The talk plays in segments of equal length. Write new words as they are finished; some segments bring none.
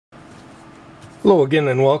Hello again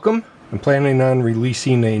and welcome. I'm planning on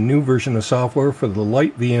releasing a new version of software for the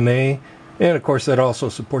LiteVNA, and of course that also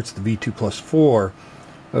supports the V2Plus4.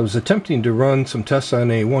 I was attempting to run some tests on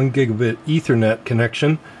a 1 gigabit Ethernet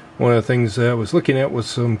connection. One of the things that I was looking at was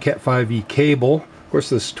some Cat5e cable. Of course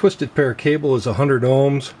this twisted pair cable is 100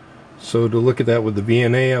 ohms, so to look at that with the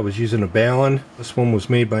VNA I was using a BALUN. This one was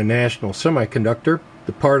made by National Semiconductor.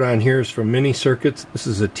 The part on here is from Mini-Circuits. This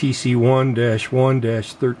is a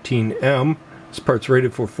TC1-1-13M. This part's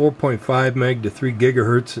rated for 4.5 meg to 3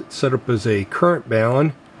 gigahertz. It's set up as a current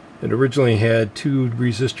BALUN. It originally had two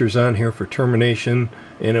resistors on here for termination,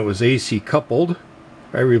 and it was AC coupled.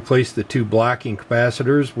 I replaced the two blocking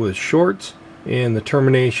capacitors with shorts, and the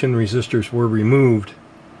termination resistors were removed.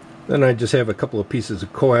 Then I just have a couple of pieces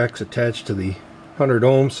of coax attached to the 100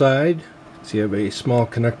 ohm side. So you have a small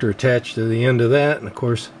connector attached to the end of that, and of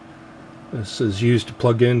course this is used to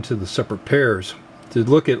plug into the separate pairs. To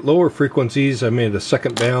look at lower frequencies, I made a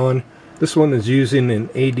second BALUN. This one is using an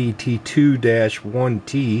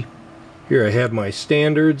ADT2-1T. Here I have my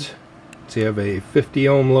standards. So you have a 50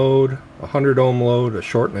 ohm load, a 100 ohm load, a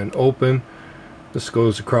short and an open. This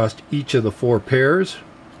goes across each of the four pairs.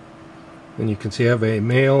 And you can see I have a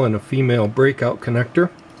male and a female breakout connector.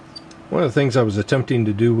 One of the things I was attempting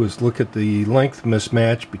to do was look at the length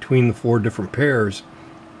mismatch between the four different pairs.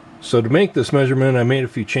 So to make this measurement, I made a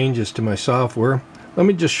few changes to my software. Let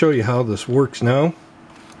me just show you how this works now.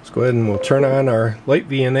 Let's go ahead and we'll turn on our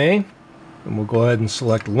LiteVNA, and we'll go ahead and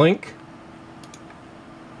select link,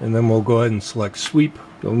 and then we'll go ahead and select sweep.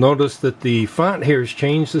 You'll notice that the font here has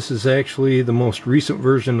changed. This is actually the most recent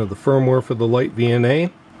version of the firmware for the LiteVNA.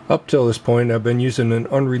 Up till this point I've been using an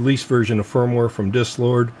unreleased version of firmware from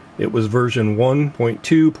Dislord. It was version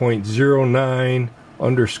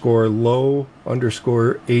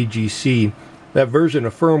 1.2.09_low_AGC. That version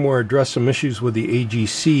of firmware addressed some issues with the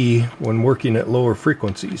AGC when working at lower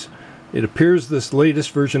frequencies. It appears this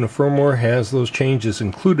latest version of firmware has those changes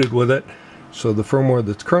included with it, so the firmware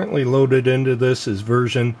that's currently loaded into this is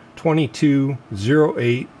version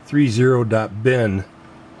 22.08.30.bin.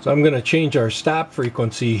 So I'm going to change our stop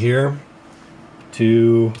frequency here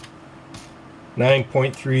to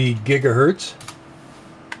 9.3 gigahertz,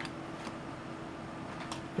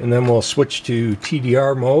 and then we'll switch to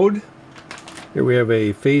TDR mode. Here we have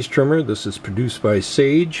a phase trimmer. This is produced by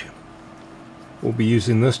Sage. We'll be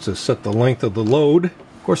using this to set the length of the load.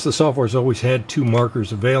 Of course the software's always had two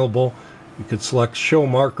markers available. You could select show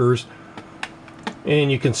markers,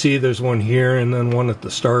 and you can see there's one here and then one at the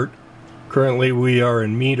start. Currently we are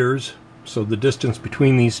in meters, so the distance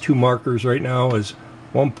between these two markers right now is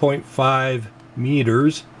 1.5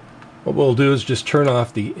 meters. What we'll do is just turn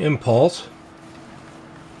off the impulse,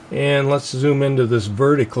 and let's zoom into this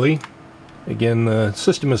vertically. Again, the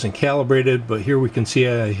system isn't calibrated, but here we can see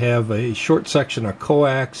I have a short section of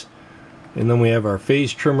coax, and then we have our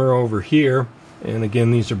phase trimmer over here, and again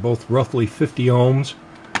these are both roughly 50 ohms.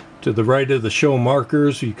 To the right of the show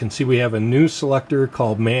markers you can see we have a new selector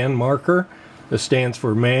called man marker. This stands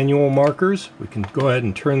for manual markers. We can go ahead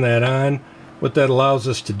and turn that on. What that allows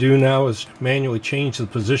us to do now is manually change the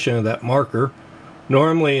position of that marker.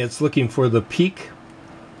 Normally it's looking for the peak.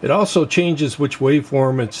 It also changes which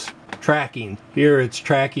waveform it's tracking. Here it's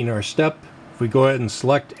tracking our step. If we go ahead and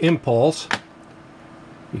select impulse,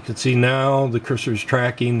 you can see now the cursor is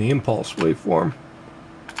tracking the impulse waveform.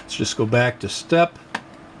 Let's just go back to step,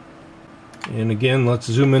 and again let's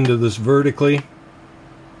zoom into this vertically.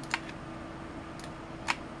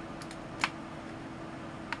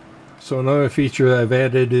 So another feature I've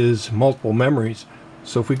added is multiple memories.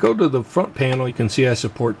 So if we go to the front panel, you can see I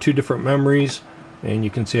support two different memories, and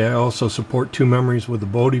you can see I also support two memories with the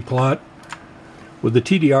Bodhi plot. With the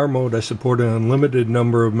TDR mode I support an unlimited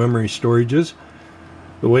number of memory storages.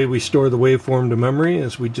 The way we store the waveform to memory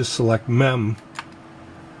is we just select mem.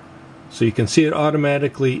 So you can see it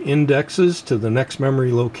automatically indexes to the next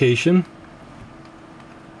memory location.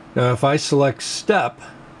 Now if I select step,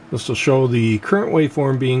 this will show the current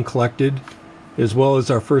waveform being collected as well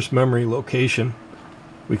as our first memory location.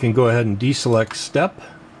 We can go ahead and deselect step,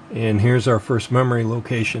 and here's our first memory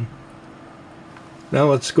location. Now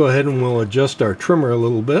let's go ahead and we'll adjust our trimmer a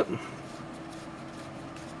little bit,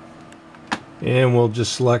 and we'll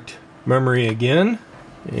just select memory again,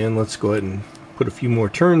 and let's go ahead and put a few more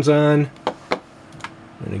turns on,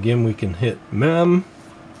 and again we can hit mem,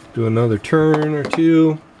 do another turn or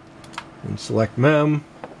two, and select mem.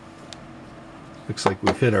 Looks like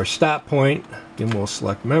we've hit our stop point. Again we'll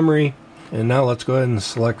select memory, and now let's go ahead and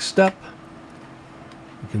select step.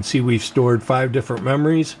 You can see we've stored 5 different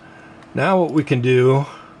memories. Now what we can do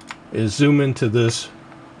is zoom into this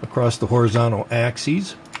across the horizontal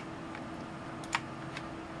axes.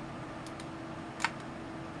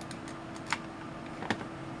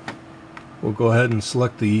 we'll go ahead and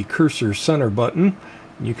select the cursor center button.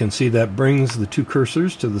 You can see that brings the two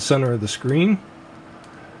cursors to the center of the screen.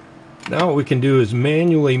 Now what we can do is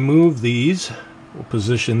manually move these. We'll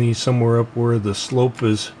position these somewhere up where the slope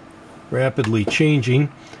is rapidly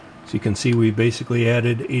changing. So you can see we basically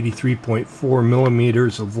added 83.4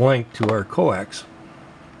 millimeters of length to our coax.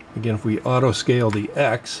 Again, if we auto scale the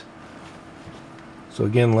X, so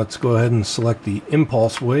again, let's go ahead and select the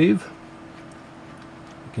impulse wave.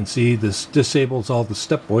 You can see this disables all the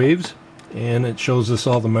step waves, and it shows us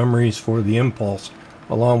all the memories for the impulse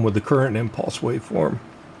along with the current impulse waveform.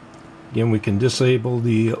 Again, we can disable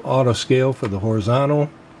the auto scale for the horizontal.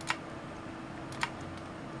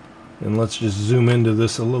 And let's just zoom into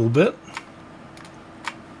this a little bit.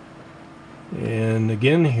 And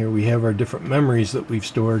again, here we have our different memories that we've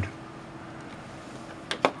stored.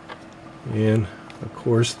 And of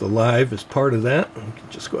course, the live is part of that. We can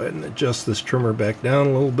just go ahead and adjust this trimmer back down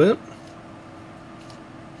a little bit.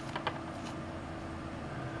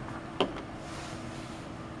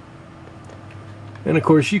 And of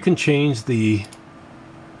course, you can change the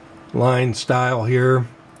line style here,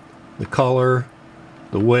 the color,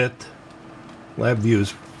 the width. LabVIEW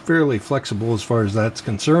is fairly flexible as far as that's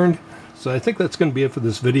concerned. So I think that's going to be it for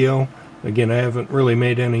this video. Again, I haven't really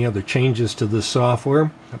made any other changes to this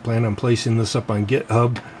software. I plan on placing this up on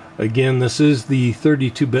GitHub. Again, this is the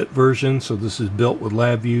 32-bit version, so this is built with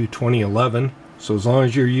LabVIEW 2011. So as long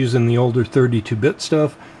as you're using the older 32-bit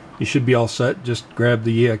stuff, you should be all set. Just grab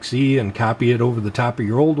the exe and copy it over the top of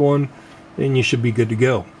your old one, and you should be good to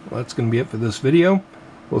go. Well, that's going to be it for this video.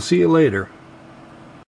 We'll see you later.